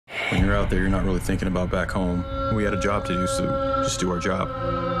When you're out there, you're not really thinking about back home. We had a job to do, so just do our job.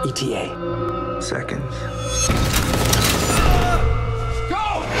 ETA. Seconds.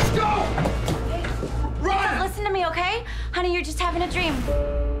 Go! Go! Run! Listen to me, okay? Honey, you're just having a dream.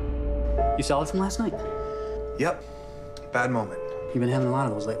 You saw it from last night? Yep. Bad moment. You've been having a lot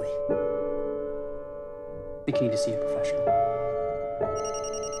of those lately. I think you need to see a professional.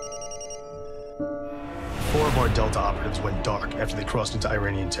 4 of our Delta operatives went dark after they crossed into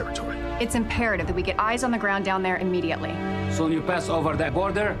Iranian territory. It's imperative that we get eyes on the ground down there immediately. So when you pass over that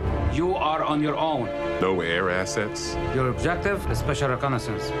border, you are on your own. No air assets. Your objective is special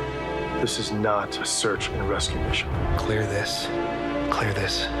reconnaissance. This is not a search and rescue mission. Clear this. Clear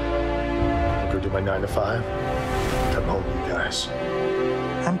this. I'm gonna do my 9 to 5. Come home with you guys.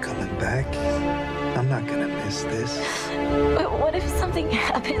 I'm coming back. I'm not gonna miss this. But what if something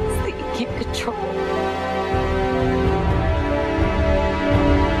happens that you can't control?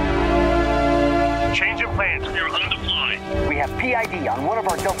 Change of plans. We are on the fly. We have PID on one of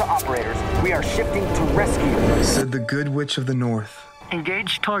our Delta operators. We are shifting to rescue. Said the good witch of the north.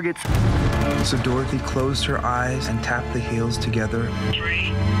 Engage targets. So Dorothy closed her eyes and tapped the heels together.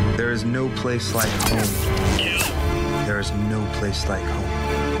 3. There is no place like home. 2. There is no place like home.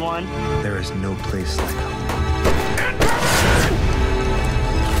 1. There is no place like home.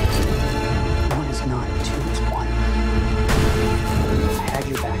 One is not, 2 is 1. I had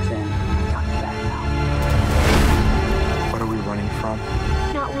you back then, I got you back now. What are we running from?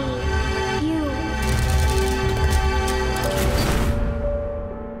 Not we. You.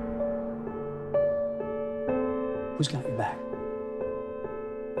 Who's got your back?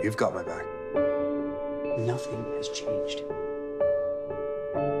 You've got my back. Nothing has changed.